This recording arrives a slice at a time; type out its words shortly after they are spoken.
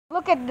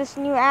Look at this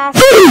new ass.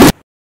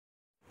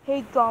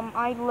 Hey Gum,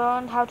 I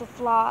learned how to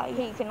fly.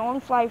 Hey, you can only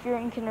fly if you're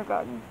in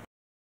kindergarten.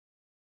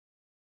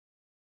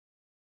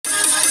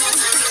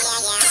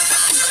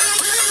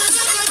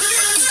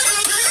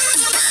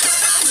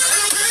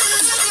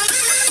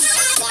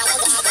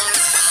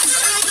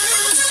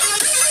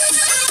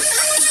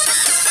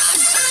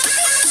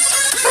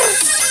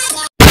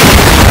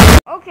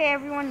 Okay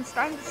everyone, it's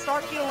time to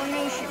start the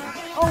elimination.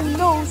 Oh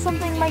no,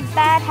 something like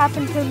that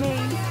happened to me.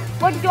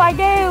 What do I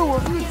do?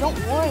 Don't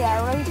worry, I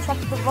already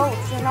checked the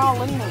votes. You're not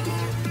eliminated.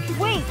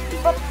 Wait,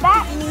 but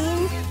that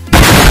means...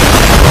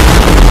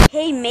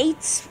 Hey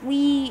mates,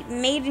 we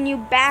made a new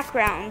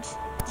background.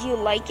 Do you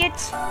like it?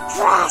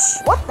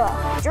 Trash! What the?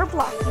 Your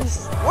block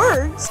uses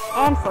words.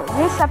 And for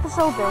this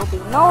episode, there will be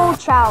no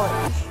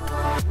challenge.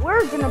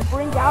 We're gonna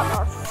bring out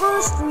our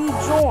first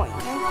rejoin.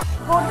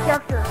 Vote a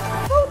character.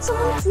 Vote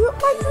someone cute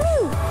like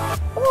me.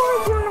 Or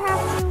you're gonna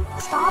have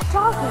to stop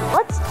talking.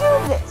 Let's do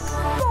this.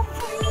 Vote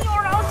for me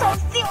or else I'll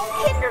fail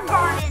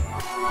kindergarten.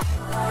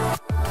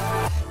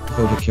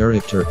 Vote a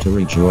character to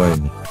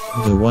rejoin.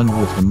 The one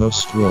with the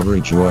most will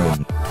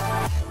rejoin.